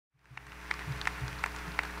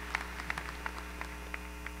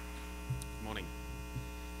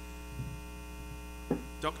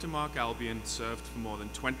Dr. Mark Albion served for more than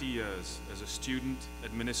 20 years as a student,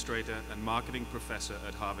 administrator, and marketing professor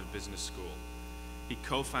at Harvard Business School. He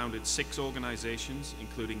co-founded 6 organizations,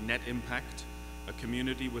 including Net Impact, a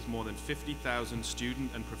community with more than 50,000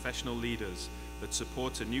 student and professional leaders that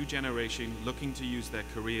supports a new generation looking to use their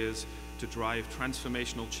careers to drive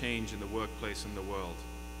transformational change in the workplace and the world.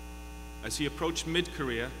 As he approached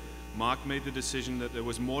mid-career, Mark made the decision that there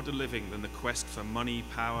was more to living than the quest for money,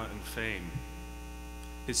 power, and fame.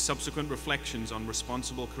 His subsequent reflections on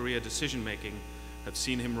responsible career decision-making have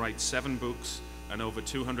seen him write 7 books and over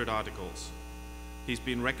 200 articles. He's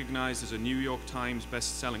been recognized as a New York Times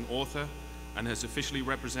best-selling author and has officially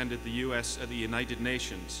represented the US at the United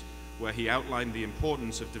Nations, where he outlined the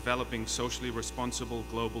importance of developing socially responsible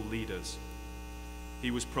global leaders.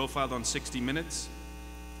 He was profiled on 60 Minutes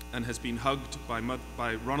and has been hugged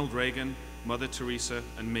by Ronald Reagan, Mother Teresa,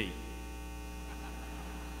 and me.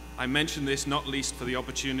 I mention this not least for the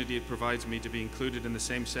opportunity it provides me to be included in the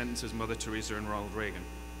same sentence as Mother Teresa and Ronald Reagan.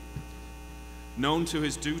 Known to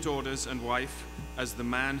his 2 daughters and wife as the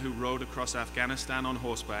man who rode across Afghanistan on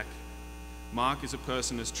horseback, Mark is a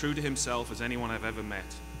person as true to himself as anyone I've ever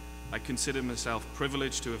met. I consider myself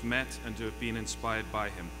privileged to have met and to have been inspired by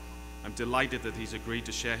him. I'm delighted that he's agreed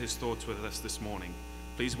to share his thoughts with us this morning.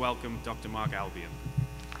 Please welcome Dr. Mark Albion.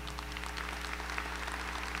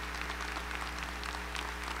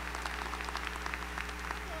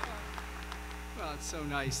 Well, it's so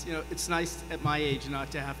nice. You know, it's nice at my age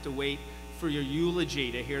not to have to wait for your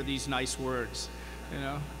eulogy to hear these nice words. You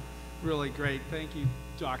know, really great. Thank you,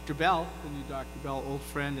 Dr. Bell, and you, Dr. Bell, old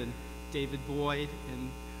friend, and David Boyd, and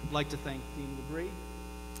I'd like to thank Dean LeBrie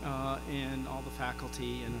and all the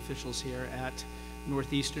faculty and officials here at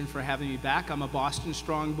Northeastern for having me back. I'm a Boston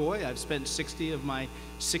strong boy. I've spent 60 of my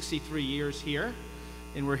 63 years here,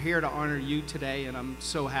 and we're here to honor you today, and I'm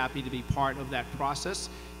so happy to be part of that process,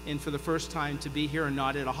 and for the first time to be here and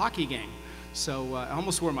not at a hockey game. So I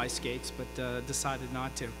almost wore my skates, but decided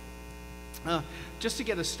not to. Just to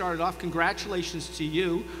get us started off, congratulations to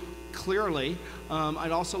you, clearly.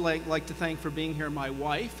 I'd also like to thank for being here my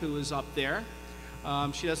wife, who is up there.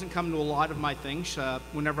 She doesn't come to a lot of my things.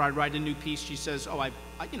 Whenever I write a new piece, she says, "Oh,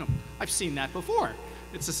 I've seen that before."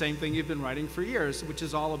 It's the same thing you've been writing for years, which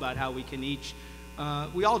is all about how we can each,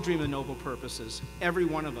 we all dream of noble purposes, every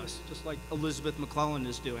one of us, just like Elizabeth McClellan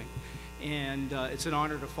is doing. And it's an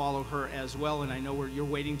honor to follow her as well, and I know you're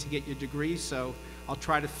waiting to get your degree, so I'll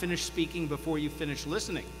try to finish speaking before you finish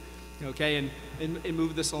listening, okay, and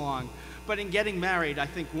move this along. But in getting married, I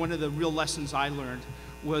think one of the real lessons I learned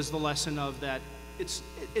was the lesson of that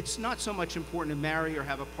it's not so much important to marry or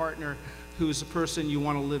have a partner who's a person you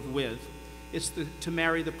want to live with. It's to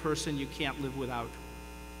marry the person you can't live without.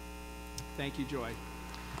 Thank you, Joy.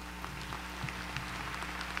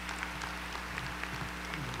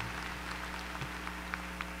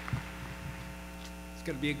 It's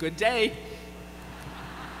going to be a good day.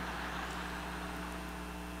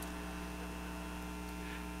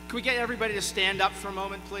 Can we get everybody to stand up for a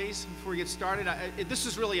moment, please, before we get started? This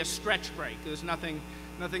is really a stretch break. There's nothing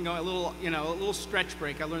going. A little stretch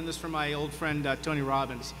break. I learned this from my old friend Tony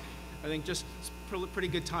Robbins. I think just it's a pretty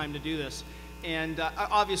good time to do this. And I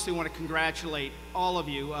obviously want to congratulate all of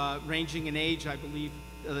you, ranging in age. I believe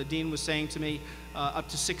the dean was saying to me up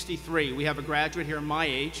to 63. We have a graduate here my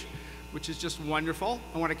age, which is just wonderful.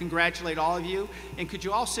 I want to congratulate all of you. And could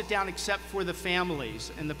you all sit down except for the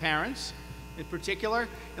families and the parents in particular?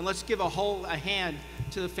 And let's give a hand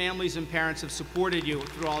to the families and parents who have supported you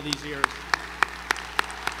through all these years.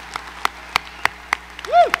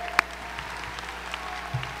 Woo!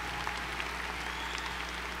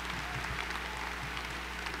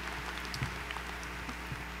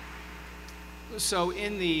 So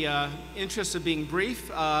in the interest of being brief,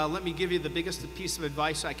 let me give you the biggest piece of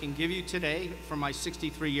advice I can give you today from my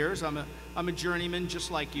 63 years. I'm a journeyman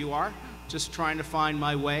just like you are, just trying to find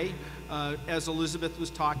my way. As Elizabeth was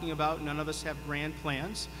talking about, none of us have grand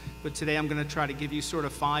plans, but today I'm going to try to give you sort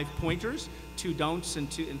of 5 pointers, 2 don'ts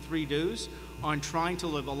and 3 do's on trying to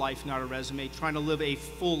live a life, not a resume, trying to live a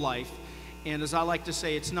full life. And as I like to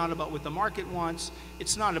say, it's not about what the market wants,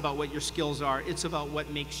 it's not about what your skills are, it's about what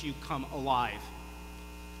makes you come alive.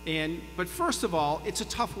 But first of all, it's a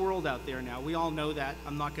tough world out there now. We all know that.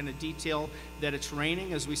 I'm not going to detail that it's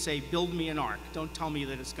raining. As we say, build me an ark. Don't tell me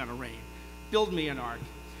that it's going to rain. Build me an ark.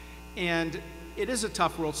 And it is a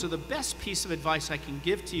tough world, so the best piece of advice I can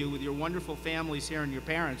give to you with your wonderful families here and your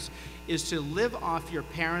parents is to live off your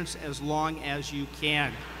parents as long as you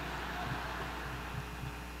can.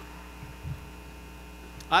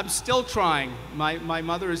 I'm still trying. My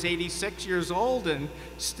mother is 86 years old and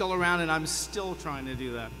still around, and I'm still trying to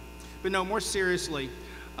do that. But no, more seriously,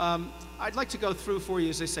 I'd like to go through for you,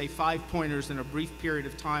 as I say, 5 pointers in a brief period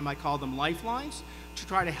of time. I call them lifelines, to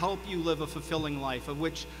try to help you live a fulfilling life, of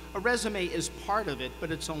which a resume is part of it,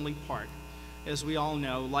 but it's only part. As we all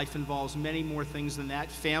know, life involves many more things than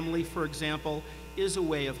that. Family, for example, is a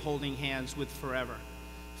way of holding hands with forever.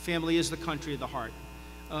 Family is the country of the heart.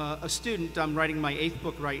 A student, I'm writing my 8th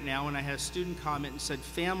book right now, and I had a student comment and said,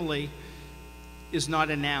 family is not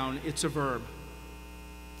a noun, it's a verb.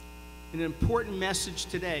 An important message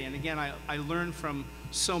today, and again, I learned from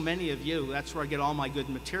so many of you, that's where I get all my good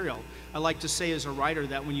material. I like to say as a writer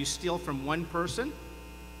that when you steal from one person,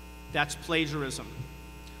 that's plagiarism.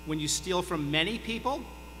 When you steal from many people,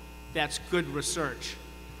 that's good research.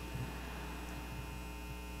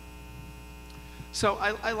 So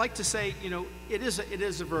I like to say, you know, it is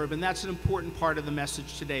a verb, and that's an important part of the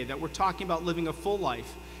message today, that we're talking about living a full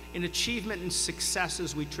life. And achievement and success,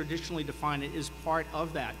 as we traditionally define it, is part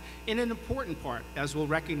of that. And an important part, as we'll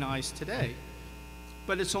recognize today.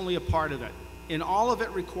 But it's only a part of it. And all of it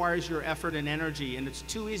requires your effort and energy, and it's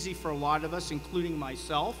too easy for a lot of us, including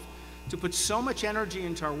myself, to put so much energy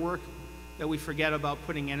into our work that we forget about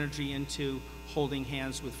putting energy into holding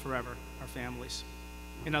hands with forever, our families,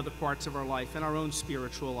 in other parts of our life, and our own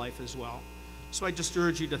spiritual life as well. So I just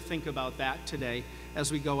urge you to think about that today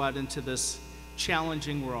as we go out into this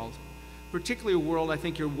challenging world, particularly a world I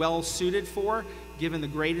think you're well suited for, given the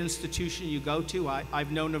great institution you go to.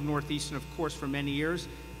 I've known of Northeastern, of course, for many years.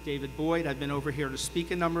 David Boyd, I've been over here to speak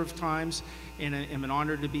a number of times, and I'm an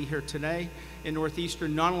honor to be here today. And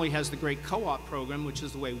Northeastern not only has the great co-op program, which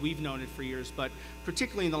is the way we've known it for years, but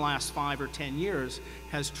particularly in the last 5 or 10 years,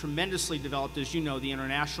 has tremendously developed, as you know, the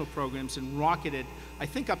international programs and rocketed, I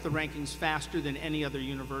think, up the rankings faster than any other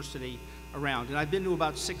university around. And I've been to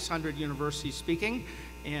about 600 universities speaking,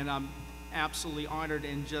 and I'm absolutely honored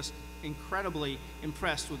and just incredibly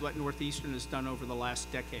impressed with what Northeastern has done over the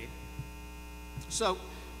last decade. So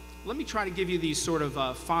let me try to give you these sort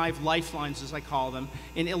of 5 lifelines, as I call them,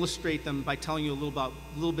 and illustrate them by telling you a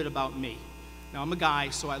little bit about me. Now, I'm a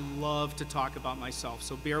guy, so I love to talk about myself,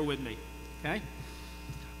 so bear with me, okay?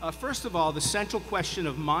 First of all, the central question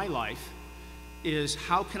of my life is,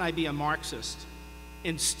 how can I be a Marxist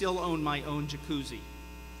and still own my own jacuzzi?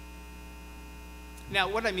 Now,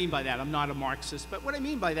 what I mean by that, I'm not a Marxist, but what I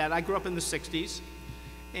mean by that, I grew up in the 60s,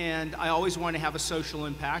 and I always want to have a social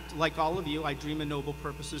impact. Like all of you, I dream of noble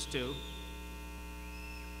purposes too.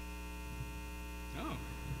 Oh,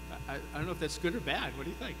 I don't know if that's good or bad. What do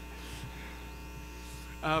you think?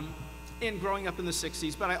 And growing up in the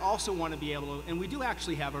 60s, but I also want to be able to, and we do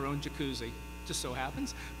actually have our own jacuzzi, just so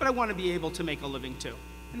happens, but I want to be able to make a living too.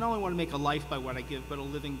 I not only want to make a life by what I give, but a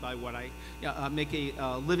living by what make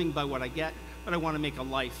a living by what I get, but I want to make a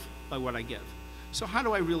life by what I give. So how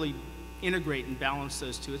do I really integrate and balance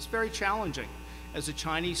those two? It's very challenging. As the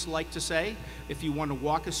Chinese like to say, if you want to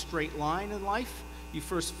walk a straight line in life, you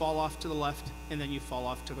first fall off to the left and then you fall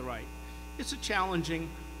off to the right. It's a challenging,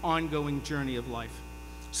 ongoing journey of life.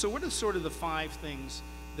 So what are sort of the 5 things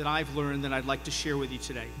that I've learned that I'd like to share with you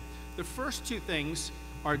today? The first 2 things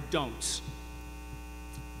are don'ts.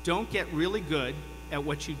 Don't get really good at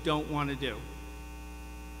what you don't want to do.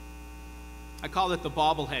 I call it the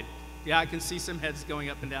bobblehead. Yeah, I can see some heads going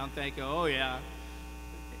up and down. Thank you. Oh, yeah.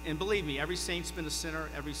 And believe me, every saint's been a sinner.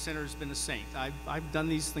 Every sinner's been a saint. I've done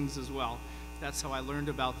these things as well. That's how I learned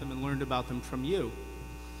about them and learned about them from you.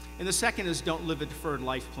 And the second is, don't live a deferred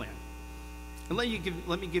life plan. And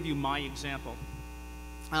let me give you my example.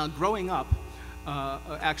 Growing up,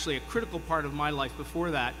 actually a critical part of my life before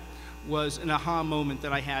that was an aha moment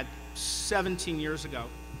that I had 17 years ago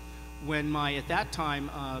when my, at that time,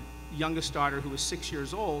 youngest daughter, who was 6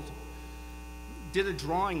 years old, did a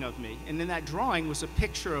drawing of me. And in that drawing was a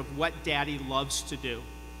picture of what Daddy loves to do.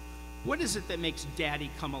 What is it that makes Daddy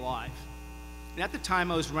come alive? And at the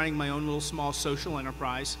time, I was running my own little small social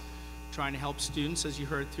enterprise, trying to help students, as you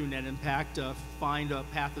heard through Net Impact, find a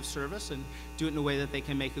path of service and do it in a way that they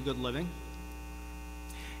can make a good living.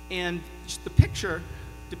 And the picture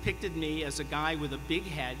depicted me as a guy with a big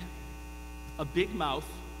head, a big mouth.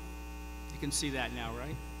 You can see that now,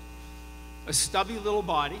 right? A stubby little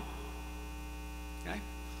body, okay?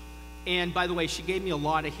 And by the way, she gave me a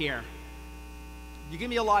lot of hair. You give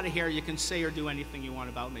me a lot of hair, you can say or do anything you want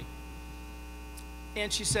about me.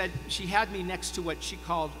 And she said, she had me next to what she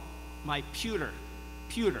called my pewter.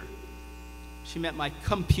 She meant my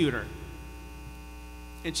computer.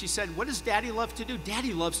 And she said, what does Daddy love to do?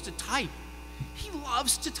 Daddy loves to type. He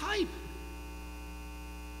loves to type.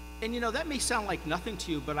 And you know, that may sound like nothing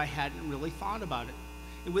to you, but I hadn't really thought about it.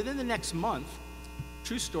 And within the next month,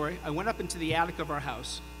 true story, I went up into the attic of our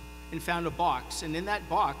house and found a box. And in that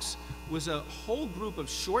box was a whole group of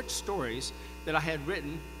short stories that I had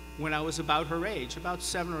written when I was about her age, about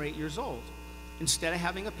 7 or 8 years old. Instead of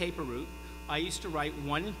having a paper route, I used to write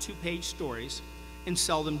 1- and 2-page stories and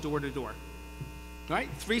sell them door to door. All right,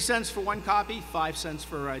 3 cents for 1 copy, 5 cents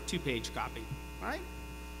for a 2-page copy. All right?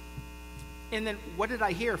 And then what did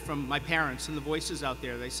I hear from my parents and the voices out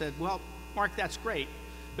there? They said, well, Mark, that's great,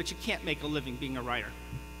 but you can't make a living being a writer.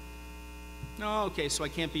 No, okay, so I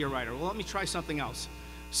can't be a writer. Well, let me try something else.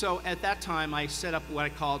 So at that time, I set up what I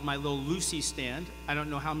called my little Lucy stand. I don't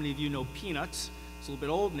know how many of you know Peanuts. It's a little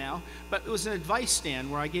bit old now, but it was an advice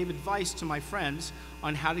stand where I gave advice to my friends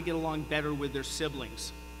on how to get along better with their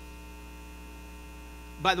siblings.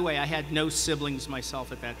 By the way, I had no siblings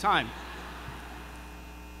myself at that time.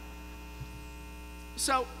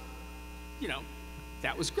 So, you know,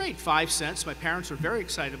 that was great, 5 cents. My parents were very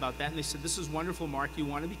excited about that, and they said, this is wonderful, Mark, you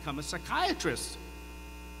want to become a psychiatrist.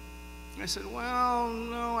 I said, well,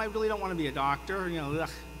 no, I really don't want to be a doctor. You know, ugh.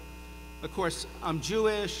 Of course, I'm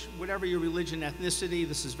Jewish, whatever your religion, ethnicity,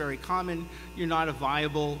 this is very common. You're not a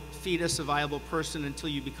viable fetus, a viable person until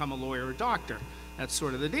you become a lawyer or doctor. That's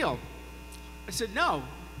sort of the deal. I said, no.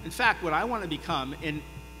 In fact, what I want to become, and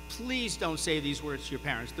please don't say these words to your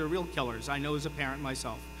parents. They're real killers. I know as a parent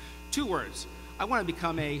myself. 2 words. I want to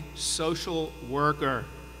become a social worker.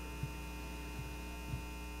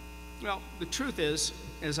 Well, the truth is,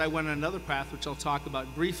 as I went on another path, which I'll talk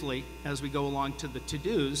about briefly as we go along to the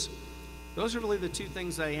to-dos, those are really the 2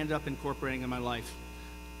 things I end up incorporating in my life.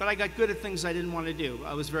 But I got good at things I didn't want to do.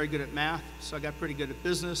 I was very good at math, so I got pretty good at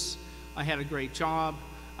business. I had a great job.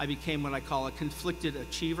 I became what I call a conflicted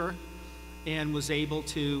achiever and was able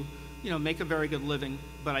to, you know, make a very good living.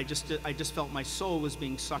 But I just felt my soul was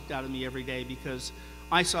being sucked out of me every day because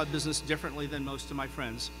I saw business differently than most of my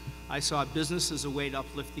friends. I saw business as a way to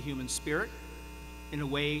uplift the human spirit, in a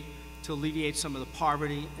way to alleviate some of the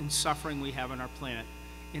poverty and suffering we have on our planet.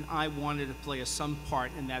 And I wanted to play some part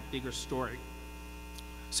in that bigger story.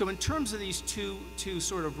 So in terms of these two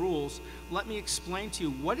sort of rules, let me explain to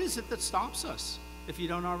you, what is it that stops us? If you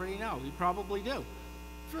don't already know, you probably do.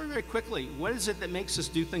 Very, very quickly, what is it that makes us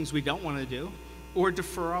do things we don't want to do or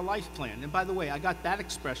defer our life plan? And by the way, I got that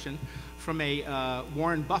expression from a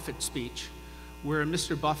Warren Buffett speech where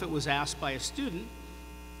Mr. Buffett was asked by a student,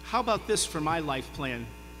 how about this for my life plan,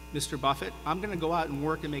 Mr. Buffett? I'm going to go out and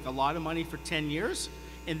work and make a lot of money for 10 years,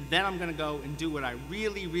 and then I'm going to go and do what I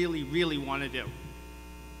really, really, really want to do.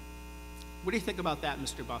 What do you think about that,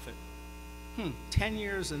 Mr. Buffett? 10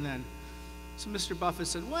 years and then. So Mr. Buffett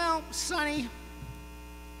said, well, Sonny,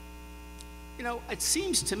 you know, it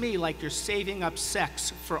seems to me like you're saving up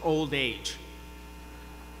sex for old age.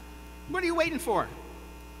 What are you waiting for?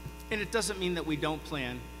 And it doesn't mean that we don't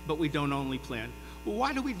plan, but we don't only plan. Well,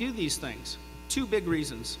 why do we do these things? 2 big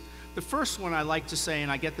reasons. The first one I like to say,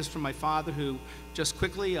 and I get this from my father, who just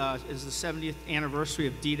quickly is the 70th anniversary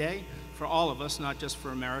of D-Day for all of us, not just for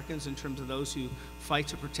Americans, in terms of those who fight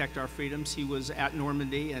to protect our freedoms. He was at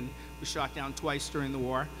Normandy and was shot down twice during the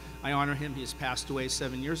war. I honor him. He has passed away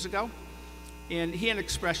 7 years ago. And he had an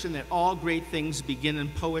expression that all great things begin in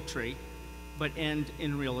poetry, but end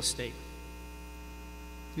in real estate.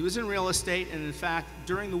 He was in real estate, and in fact,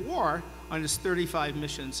 during the war, on his 35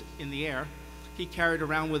 missions in the air, he carried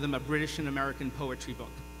around with him a British and American poetry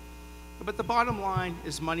book. But the bottom line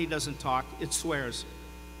is money doesn't talk, it swears.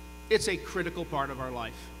 It's a critical part of our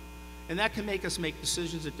life. And that can make us make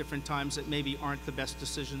decisions at different times that maybe aren't the best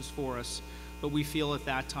decisions for us, but we feel at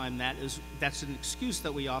that time that's an excuse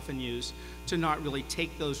that we often use to not really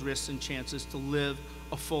take those risks and chances to live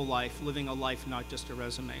a full life, living a life, not just a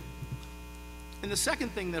resume. And the second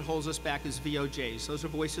thing that holds us back is VOJs. Those are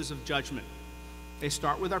voices of judgment. They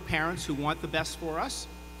start with our parents who want the best for us.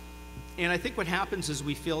 And I think what happens is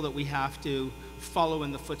we feel that we have to follow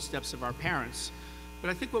in the footsteps of our parents. But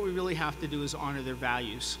I think what we really have to do is honor their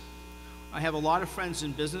values. I have a lot of friends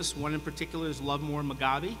in business. One in particular is Lovemore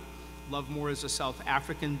Mugabe. Lovemore is a South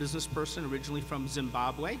African business person originally from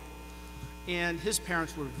Zimbabwe. And his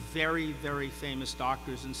parents were very, very famous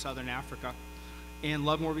doctors in Southern Africa. And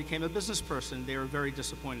Lovemore became a business person. They were very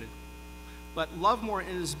disappointed. But Lovemore,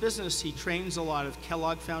 in his business, he trains a lot of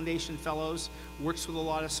Kellogg Foundation fellows, works with a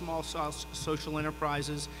lot of small social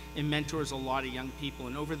enterprises, and mentors a lot of young people.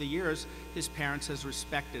 And over the years, his parents has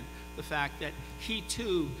respected the fact that he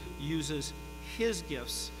too uses his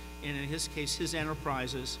gifts, and in his case, his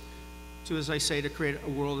enterprises, to, as I say, to create a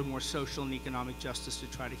world of more social and economic justice to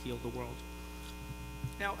try to heal the world.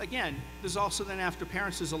 Now, again, there's also then after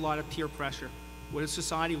parents, there's a lot of peer pressure. What does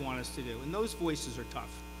society want us to do? And those voices are tough.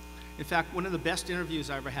 In fact, one of the best interviews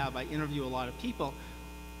I ever have, I interview a lot of people,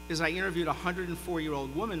 is I interviewed a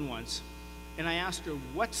 104-year-old woman once, And I asked her,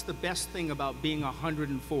 what's the best thing about being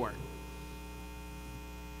 104? I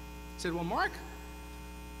said, well, Mark,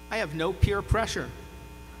 I have no peer pressure.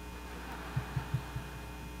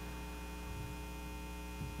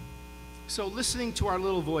 So listening to our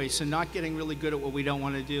little voice and not getting really good at what we don't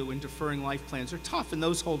want to do and deferring life plans are tough, and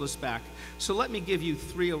those hold us back. So let me give you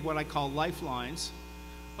 3 of what I call lifelines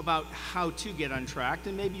about how to get on track.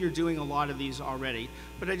 And maybe you're doing a lot of these already,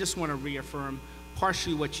 but I just want to reaffirm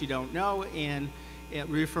partially what you don't know and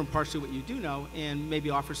reaffirm partially what you do know, and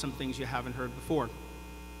maybe offer some things you haven't heard before.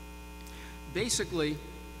 Basically,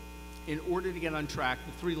 in order to get on track,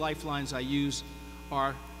 the 3 lifelines I use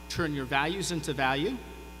are: turn your values into value,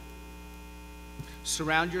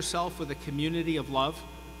 surround yourself with a community of love,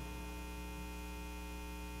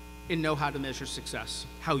 and know how to measure success,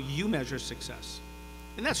 how you measure success.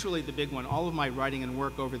 And that's really the big one. All of my writing and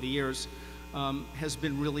work over the years has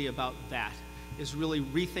been really about that, is really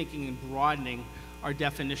rethinking and broadening our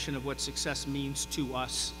definition of what success means to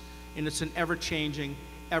us. And it's an ever-changing,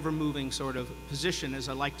 ever-moving sort of position. As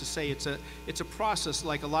I like to say, it's a process.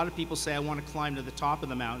 Like a lot of people say, I want to climb to the top of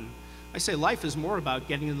the mountain. I say life is more about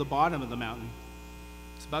getting to the bottom of the mountain.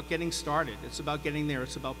 It's about getting started. It's about getting there.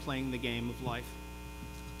 It's about playing the game of life.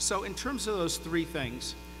 So in terms of those 3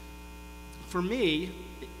 things, for me,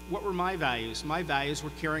 what were my values? My values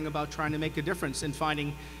were caring about trying to make a difference and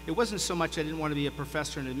finding, it wasn't so much I didn't want to be a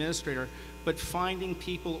professor and administrator, but finding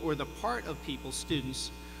people, or the part of people,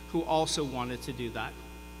 students, who also wanted to do that.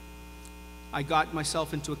 I got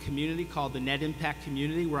myself into a community called the Net Impact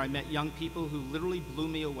Community, where I met young people who literally blew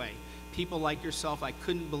me away. People like yourself, I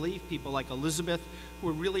couldn't believe, people like Elizabeth, who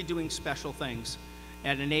were really doing special things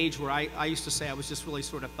at an age where I used to say I was just really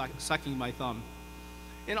sort of sucking my thumb.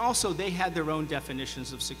 And also, they had their own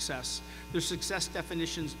definitions of success. Their success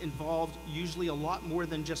definitions involved usually a lot more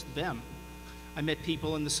than just them. I met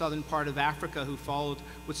people in the southern part of Africa who followed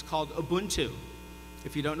what's called Ubuntu.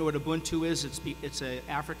 If you don't know what Ubuntu is, it's an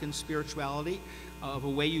African spirituality of a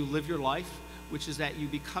way you live your life, which is that you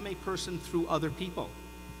become a person through other people.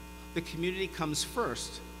 The community comes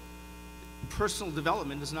first. Personal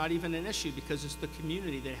development is not even an issue because it's the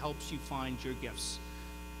community that helps you find your gifts.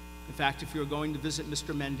 In fact, if you were going to visit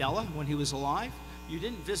Mr. Mandela when he was alive, you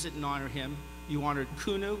didn't visit and honor him, you honored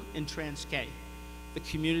Kunu and Transkei, the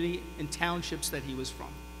community and townships that he was from.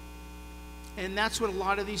 And that's what a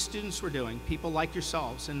lot of these students were doing, people like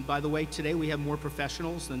yourselves. And by the way, today we have more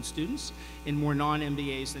professionals than students and more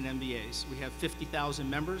non-MBAs than MBAs. We have 50,000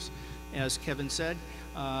 members, as Kevin said,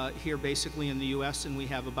 here basically in the US, and we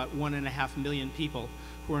have about 1.5 million people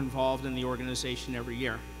who are involved in the organization every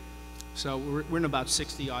year. So we're in about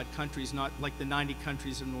 60-odd countries, not like the 90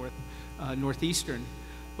 countries of Northeastern.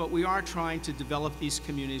 But we are trying to develop these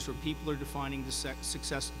communities where people are defining the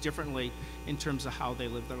success differently in terms of how they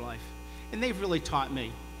live their life. And they've really taught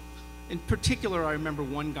me. In particular, I remember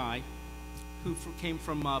one guy who came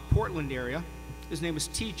from Portland area. His name was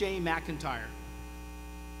T.J. McIntyre.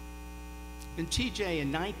 And T.J.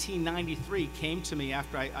 in 1993 came to me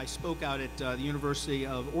after I spoke out at the University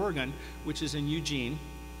of Oregon, which is in Eugene.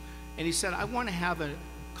 And he said, I want to have a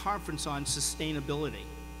conference on sustainability.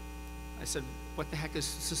 I said, what the heck is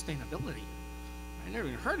sustainability? I never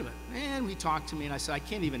even heard of it. And he talked to me, and I said, I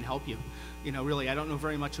can't even help you. You know, really, I don't know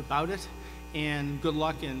very much about it. And good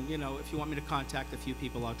luck, and, you know, if you want me to contact a few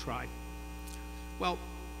people, I'll try. Well,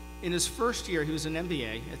 in his first year, he was an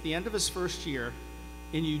MBA. At the end of his first year,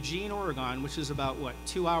 in Eugene, Oregon, which is about,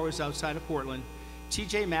 2 hours outside of Portland,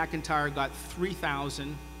 T.J. McIntyre got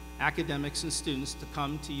 3,000 academics and students to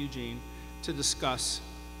come to Eugene to discuss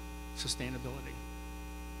sustainability.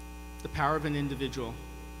 The power of an individual,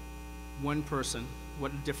 one person,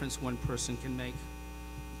 what a difference one person can make.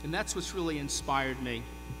 And that's what's really inspired me.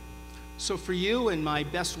 So for you, and my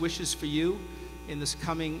best wishes for you in this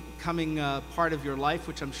coming part of your life,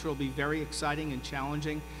 which I'm sure will be very exciting and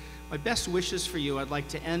challenging, my best wishes for you I'd like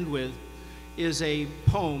to end with is a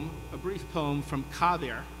poem, a brief poem from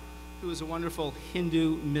Kabir, who is a wonderful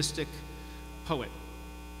Hindu mystic poet,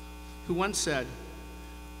 who once said,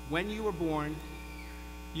 when you were born,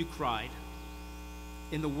 you cried,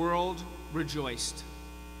 and the world rejoiced.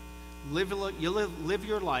 Live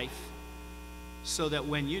your life so that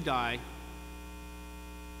when you die,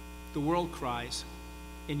 the world cries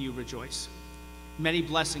and you rejoice. Many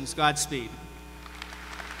blessings. Godspeed.